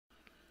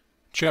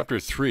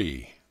Chapter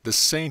 3. The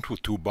Saint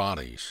with Two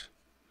Bodies.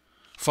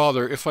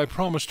 Father, if I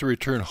promise to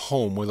return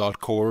home without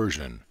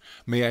coercion,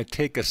 may I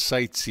take a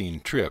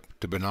sightseeing trip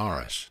to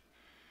Benares?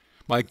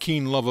 My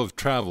keen love of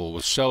travel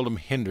was seldom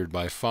hindered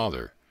by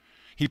Father.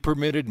 He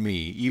permitted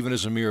me, even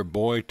as a mere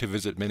boy, to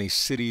visit many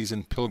cities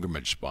and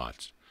pilgrimage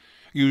spots.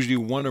 Usually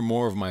one or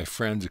more of my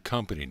friends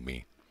accompanied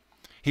me.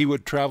 He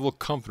would travel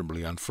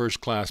comfortably on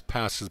first-class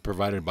passes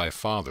provided by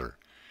Father.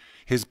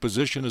 His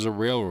position as a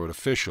railroad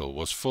official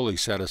was fully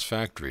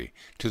satisfactory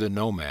to the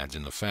nomads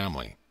in the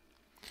family.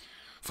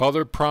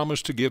 Father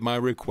promised to give my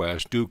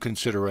request due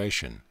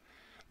consideration.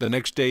 The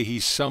next day he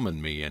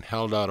summoned me and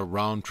held out a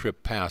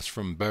round-trip pass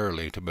from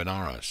Bareilly to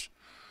Benares,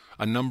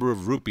 a number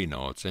of rupee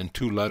notes, and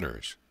 2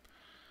 letters.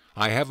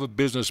 I have a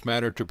business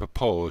matter to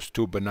propose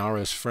to a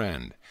Benares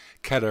friend,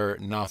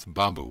 Adityanath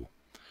Babu.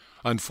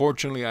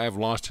 Unfortunately, I have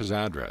lost his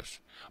address,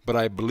 but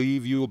I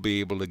believe you will be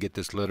able to get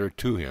this letter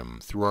to him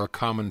through our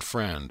common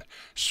friend,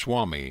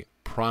 Swami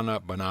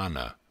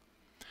Paramahansa.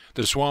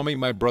 The Swami,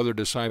 my brother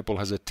disciple,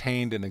 has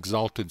attained an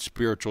exalted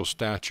spiritual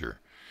stature.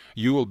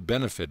 You will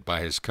benefit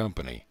by his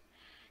company.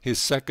 His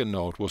second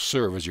note will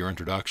serve as your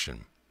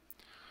introduction.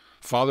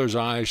 Father's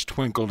eyes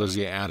twinkled as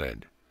he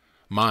added,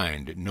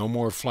 "Mind, no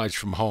more flights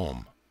from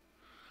home."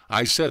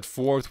 I set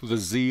forth with the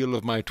zeal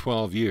of my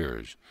 12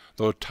 years,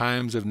 though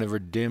times have never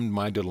dimmed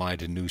my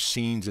delight in new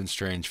scenes and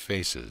strange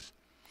faces.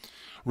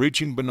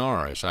 Reaching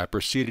Benares, I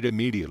proceeded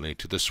immediately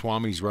to the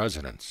Swami's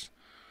residence.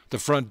 The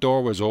front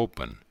door was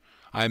open.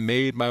 I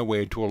made my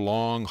way to a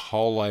long,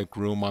 hall-like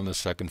room on the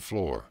second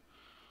floor.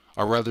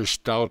 A rather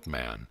stout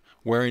man,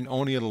 wearing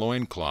only a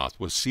loincloth,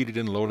 was seated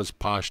in lotus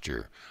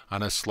posture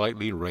on a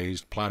slightly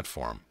raised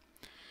platform.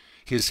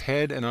 His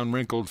head and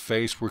unwrinkled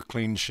face were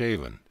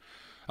clean-shaven.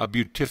 A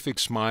beatific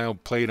smile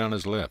played on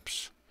his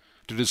lips.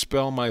 To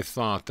dispel my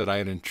thought that I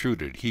had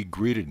intruded, he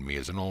greeted me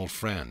as an old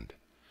friend.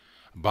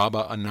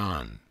 "Baba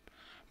Anand,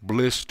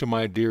 bliss to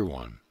my dear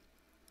one."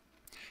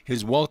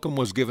 His welcome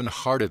was given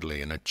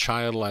heartedly in a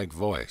childlike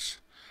voice.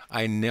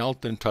 I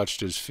knelt and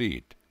touched his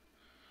feet.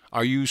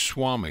 "Are you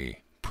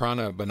Swami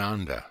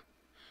Paramahansa?"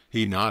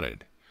 He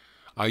nodded.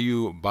 "Are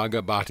you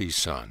Bhagavati's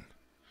son?"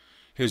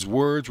 His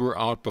words were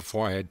out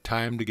before I had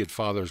time to get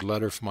Father's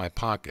letter from my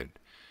pocket.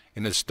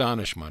 In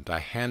astonishment, I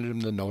handed him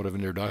the note of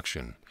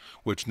introduction,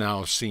 which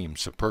now seemed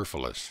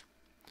superfluous.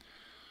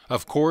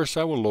 "Of course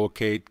I will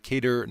locate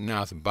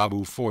Adityanath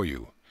Babu for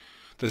you."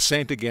 The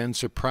saint again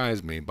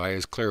surprised me by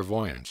his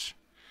clairvoyance.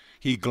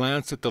 He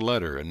glanced at the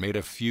letter and made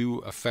a few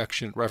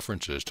affectionate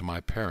references to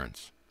my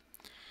parents.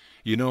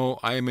 "You know,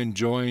 I am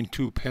enjoying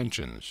 2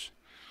 pensions.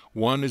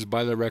 One is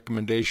by the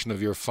recommendation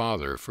of your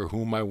father, for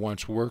whom I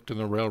once worked in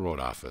the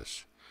railroad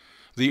office.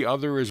 The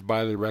other is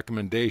by the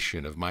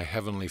recommendation of my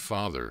heavenly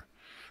Father,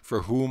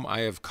 for whom I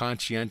have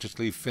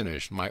conscientiously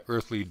finished my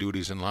earthly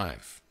duties in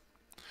life."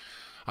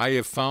 I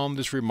have found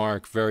this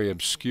remark very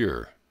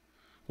obscure.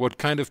 "What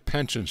kind of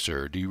pension,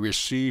 sir, do you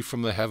receive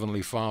from the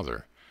Heavenly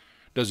Father?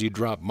 Does he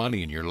drop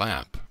money in your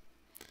lap?"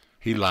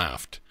 He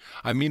laughed.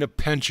 "I mean a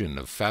pension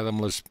of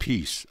fathomless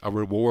peace, a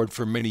reward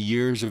for many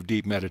years of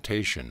deep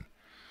meditation.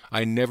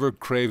 I never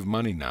crave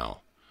money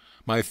now.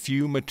 My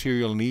few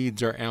material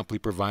needs are amply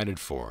provided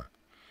for.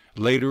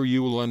 Later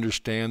you will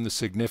understand the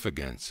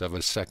significance of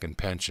a second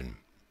pension."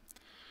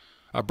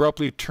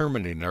 Abruptly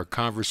terminating our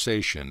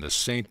conversation, the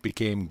saint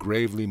became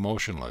gravely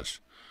motionless.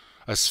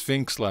 A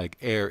sphinx-like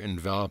air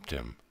enveloped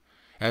him.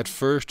 At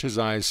first his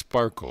eyes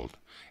sparkled,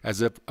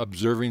 as if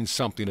observing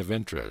something of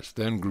interest,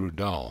 then grew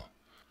dull.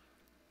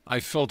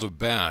 I felt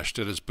abashed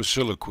at his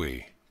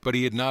soliloquy, but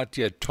he had not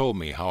yet told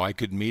me how I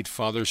could meet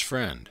Father's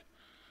friend.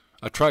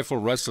 A trifle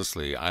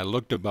restlessly, I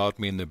looked about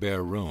me in the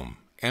bare room,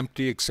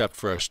 empty except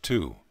for us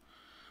 2.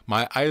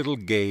 My idle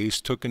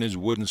gaze took in his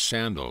wooden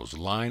sandals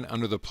lying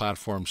under the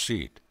platform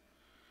seat.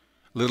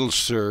 "Little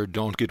sir,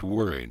 don't get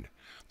worried.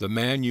 The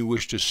man you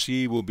wish to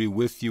see will be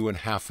with you in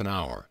half an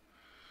hour."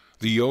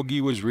 The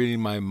yogi was reading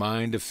my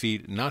mind, a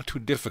feat not too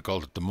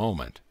difficult at the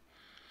moment.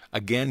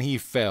 Again he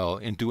fell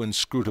into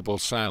inscrutable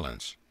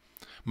silence.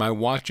 My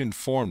watch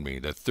informed me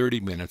that 30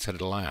 minutes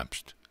had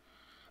elapsed.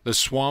 The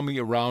Swami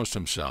aroused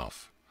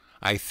himself.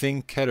 "I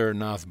think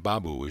Adityanath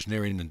Babu is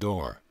nearing the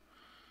door."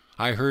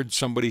 I heard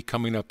somebody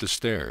coming up the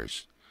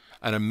stairs.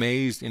 An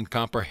amazed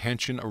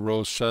incomprehension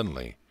arose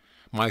suddenly.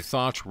 My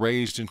thoughts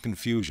raised in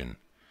confusion.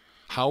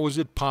 How was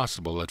it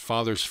possible that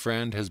Father's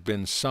friend has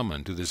been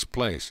summoned to this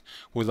place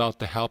without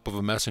the help of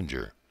a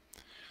messenger?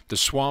 The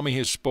Swami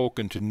has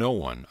spoken to no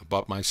one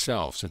about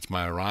myself since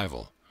my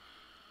arrival.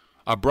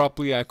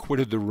 Abruptly I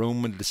quitted the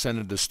room and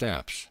descended the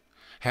steps.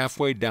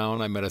 Halfway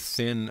down I met a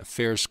thin,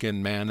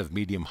 fair-skinned man of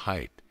medium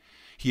height.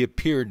 He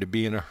appeared to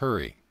be in a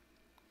hurry.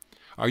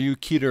 "Are you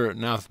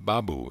Adityanath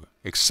Babu?"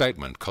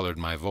 Excitement colored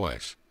my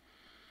voice.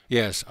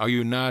 "Yes, are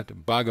you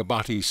not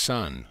Bhagavati's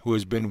son, who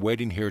has been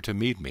waiting here to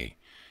meet me?"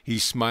 He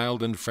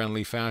smiled in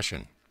friendly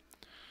fashion.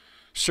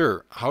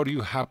 "Sir, how do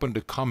you happen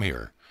to come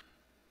here?"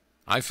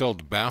 I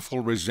felt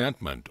baffled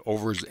resentment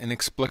over his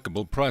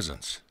inexplicable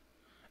presence.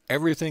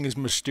 "Everything is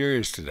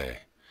mysterious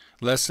today.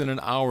 Less than an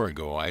hour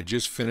ago I had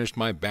just finished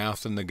my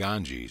bath in the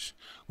Ganges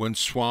when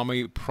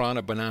Swami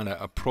Paramahansa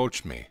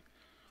approached me.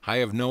 I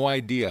have no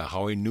idea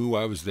how he knew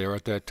I was there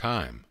at that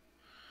time.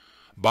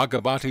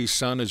 "Bhagavati's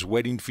son is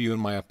waiting for you in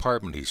my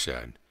apartment," he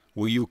said.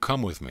 "Will you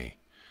come with me?"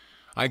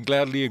 I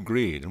gladly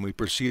agreed, and we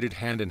proceeded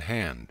hand in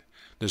hand.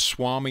 The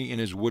Swami in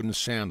his wooden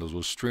sandals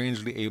was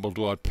strangely able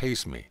to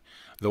outpace me,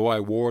 though I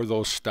wore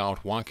those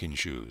stout walking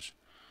shoes.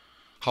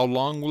 "How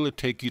long will it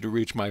take you to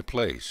reach my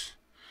place?"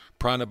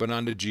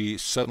 Paramahansa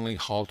suddenly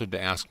halted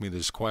to ask me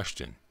this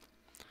question.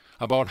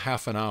 "About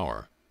half an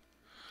hour."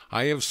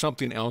 "I have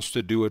something else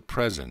to do at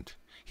present."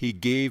 He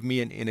gave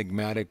me an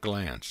enigmatic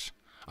glance.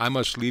 "I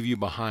must leave you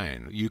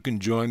behind. You can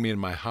join me in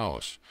my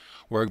house,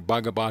 where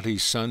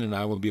Bhagavati's son and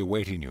I will be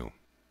awaiting you."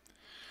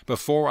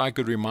 Before I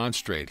could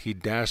remonstrate, he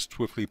dashed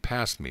swiftly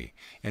past me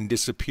and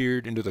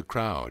disappeared into the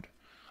crowd.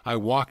 I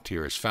walked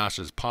here as fast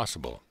as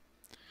possible.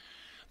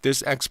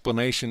 This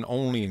explanation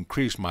only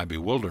increased my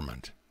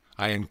bewilderment.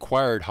 I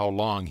inquired how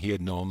long he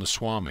had known the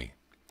Swami.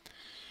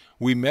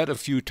 "We met a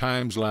few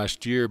times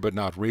last year, but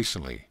not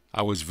recently.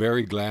 I was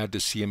very glad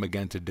to see him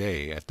again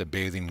today at the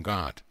bathing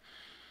ghat."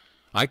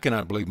 I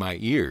cannot believe my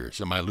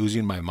ears. Am I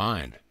losing my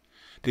mind?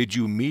 Did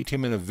you meet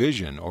him in a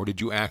vision, or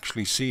did you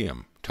actually see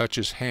him, touch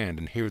his hand,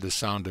 and hear the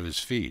sound of his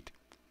feet?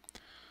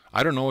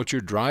 "I don't know what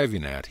you're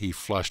driving at," he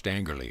flushed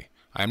angrily.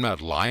 "I am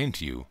not lying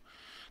to you.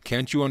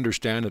 Can't you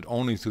understand that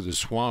only through the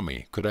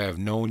Swami could I have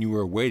known you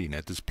were waiting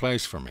at this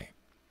place for me?"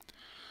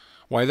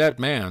 "Why, that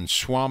man,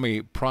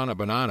 Swami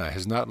Paramahansa,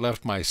 has not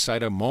left my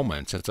sight a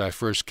moment since I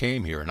first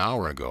came here an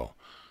hour ago."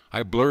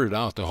 I blurted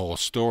out the whole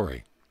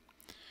story.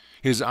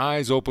 His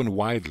eyes opened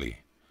widely.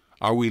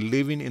 "Are we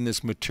living in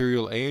this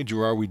material age,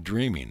 or are we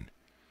dreaming?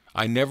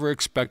 I never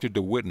expected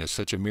to witness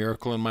such a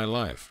miracle in my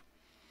life.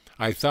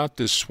 I thought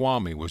this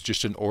Swami was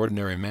just an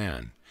ordinary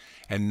man,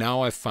 and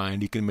now I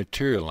find he can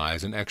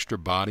materialize an extra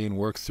body and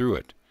work through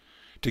it."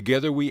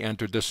 Together we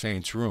entered the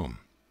saint's room.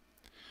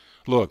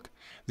 "Look,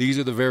 these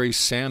are the very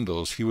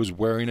sandals he was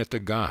wearing at the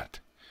ghat,"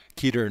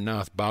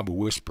 Adityanath Babu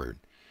whispered.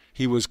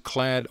 "He was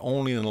clad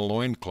only in a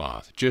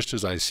loincloth, just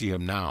as I see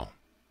him now."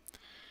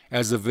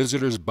 As the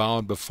visitors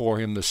bowed before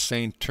him, the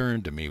saint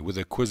turned to me with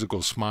a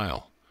quizzical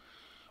smile.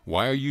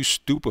 "Why are you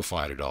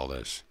stupefied at all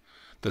this?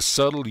 The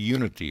subtle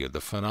unity of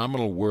the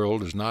phenomenal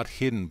world is not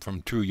hidden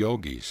from true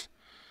yogis.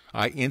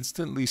 I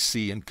instantly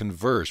see and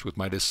converse with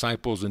my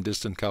disciples in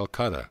distant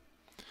Calcutta.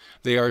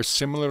 They are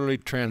similarly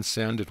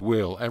transcend at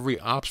will every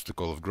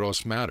obstacle of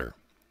gross matter."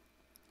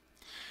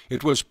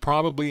 It was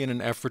probably in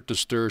an effort to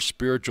stir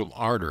spiritual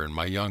ardor in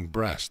my young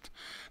breast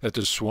that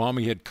the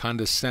Swami had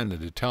condescended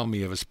to tell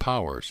me of his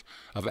powers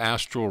of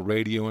astral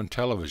radio and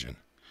television.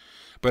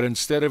 But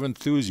instead of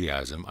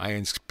enthusiasm, I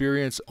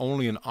experienced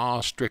only an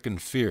awe-stricken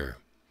fear.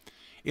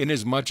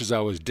 Inasmuch as I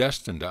was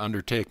destined to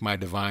undertake my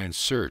divine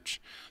search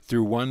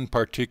through one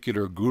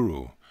particular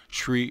guru,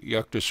 Sri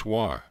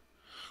Yukteswar,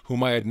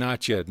 whom I had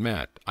not yet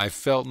met, I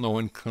felt no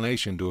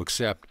inclination to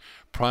accept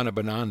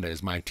Paramahansa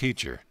as my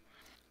teacher.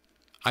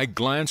 I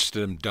glanced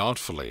at him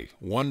doubtfully,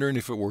 wondering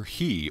if it were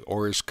he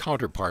or his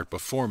counterpart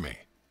before me.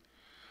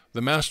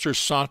 The master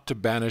sought to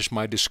banish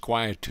my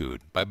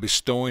disquietude by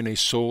bestowing a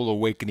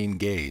soul-awakening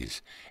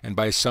gaze and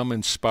by some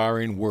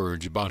inspiring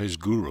words about his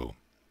guru.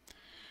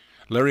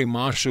 Larry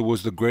Masha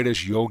was the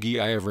greatest yogi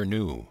I ever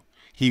knew.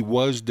 He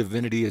was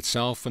divinity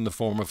itself in the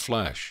form of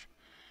flesh.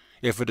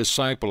 If a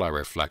disciple, I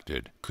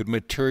reflected, could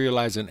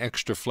materialize an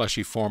extra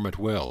fleshy form at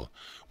will,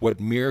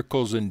 what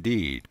miracles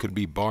indeed could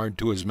be barred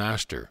to his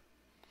master?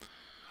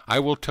 I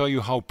will tell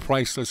you how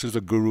priceless is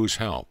a guru's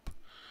help.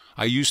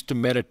 I used to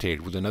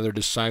meditate with another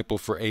disciple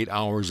for 8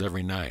 hours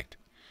every night.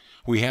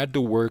 We had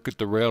to work at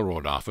the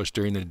railroad office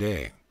during the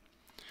day.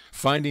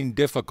 Finding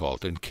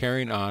difficult in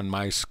carrying on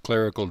my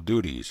clerical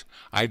duties,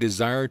 I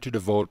desired to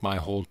devote my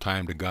whole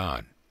time to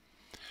God.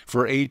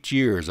 For 8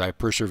 years I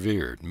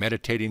persevered,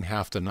 meditating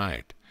half the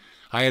night.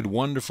 I had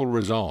wonderful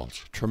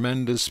results.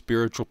 Tremendous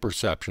spiritual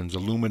perceptions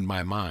illumined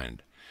my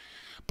mind.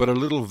 But a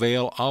little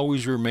veil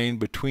always remained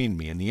between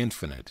me and the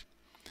infinite.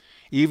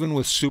 Even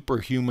with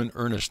superhuman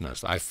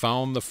earnestness, I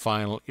found the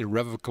final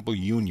irrevocable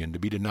union to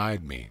be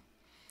denied me.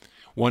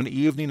 One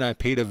evening I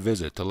paid a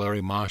visit to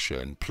Larry Masha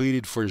and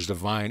pleaded for his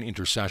divine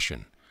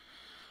intercession.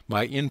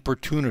 My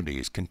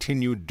importunities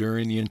continued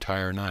during the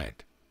entire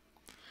night.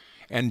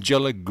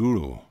 Angelic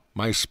Guru,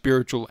 my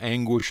spiritual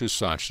anguish is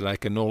such that I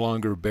can no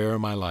longer bear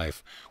my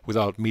life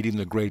without meeting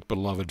the great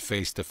beloved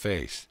face to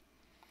face.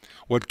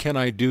 What can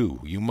I do?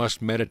 You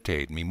must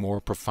meditate me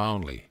more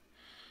profoundly.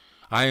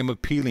 I am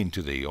appealing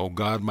to thee, O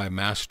God, my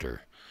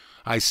Master.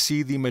 I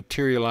see thee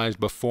materialized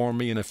before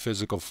me in a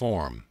physical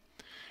form.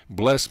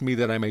 Bless me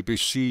that I may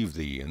perceive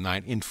thee in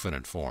thine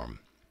infinite form.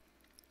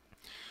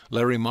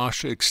 Larry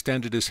Masha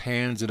extended his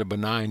hands in a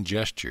benign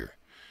gesture.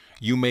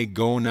 You may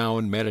go now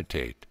and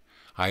meditate.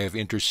 I have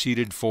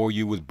interceded for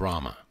you with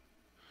Brahma.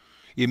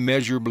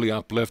 Immeasurably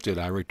uplifted,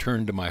 I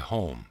returned to my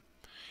home.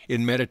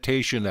 In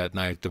meditation that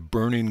night, the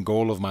burning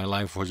goal of my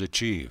life was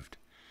achieved.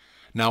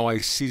 Now I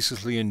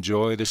ceaselessly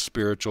enjoy the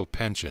spiritual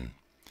pension.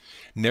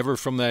 Never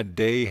from that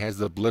day has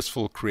the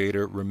blissful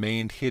Creator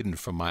remained hidden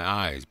from my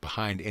eyes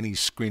behind any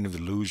screen of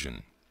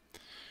illusion.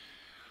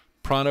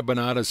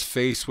 Pranabanada's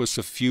face was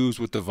suffused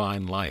with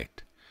divine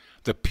light.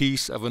 The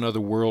peace of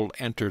another world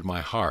entered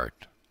my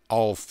heart.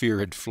 All fear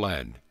had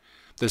fled.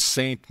 The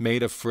saint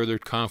made a further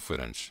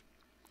confidence.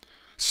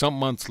 Some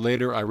months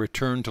later I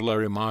returned to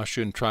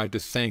Larimasha and tried to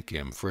thank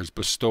him for his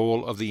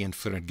bestowal of the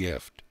infinite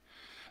gift.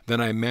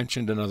 Then I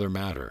mentioned another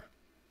matter.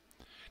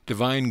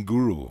 Divine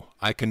Guru,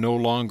 I can no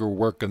longer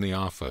work in the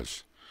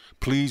office.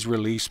 Please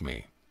release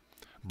me.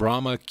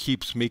 Brahma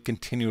keeps me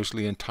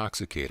continuously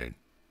intoxicated.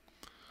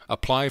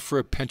 Apply for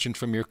a pension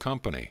from your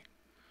company.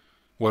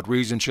 What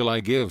reason shall I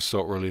give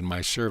so early in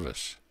my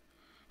service?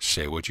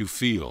 Say what you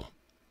feel.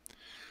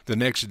 The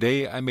next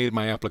day I made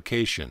my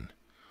application.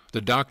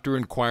 The doctor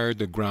inquired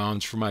the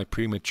grounds for my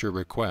premature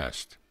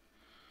request.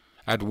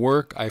 At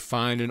work I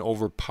find an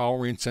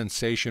overpowering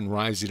sensation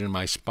rising in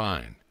my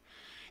spine.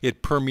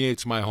 It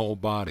permeates my whole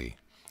body,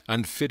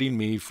 unfitting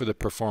me for the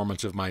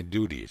performance of my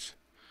duties.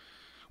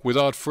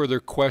 Without further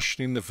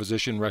questioning, the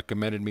physician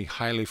recommended me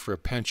highly for a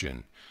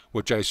pension,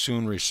 which I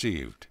soon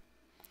received.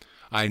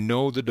 I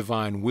know the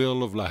divine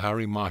will of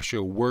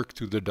Larimasha worked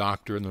through the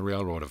doctor and the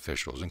railroad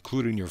officials,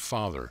 including your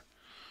father.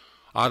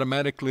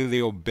 Automatically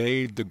they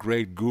obeyed the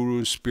great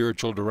Guru's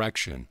spiritual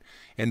direction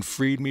and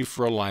freed me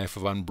for a life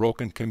of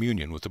unbroken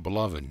communion with the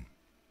Beloved.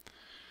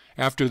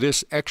 After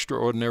this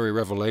extraordinary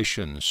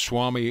revelation,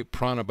 Swami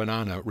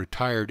Pranabananda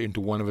retired into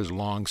one of his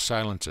long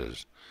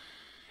silences.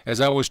 As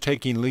I was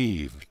taking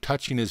leave,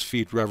 touching his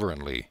feet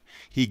reverently,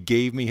 he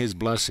gave me his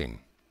blessing.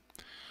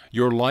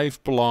 Your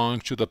life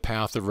belongs to the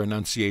path of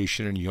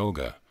renunciation and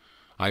yoga.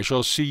 I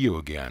shall see you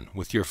again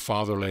with your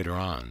father later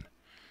on.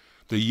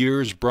 The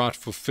years brought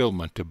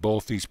fulfillment to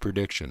both these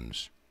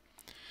predictions.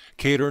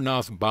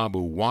 Kedarnath Babu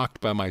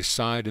walked by my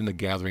side in the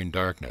gathering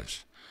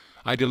darkness.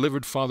 I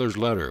delivered father's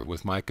letter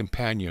with my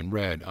companion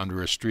read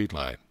under a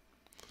streetlight.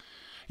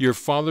 Your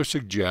father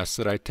suggests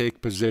that I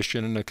take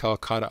position in the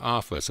Calcutta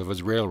office of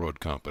his railroad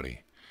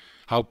company.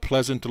 How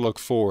pleasant to look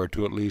forward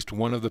to at least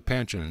one of the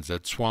pensions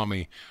that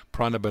Swami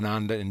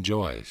Pranabananda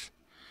enjoys.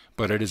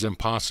 But it is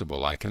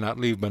impossible. I cannot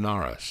leave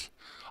Benares.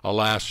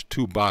 Alas,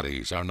 2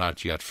 bodies are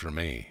not yet for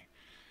me.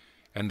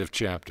 End of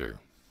chapter.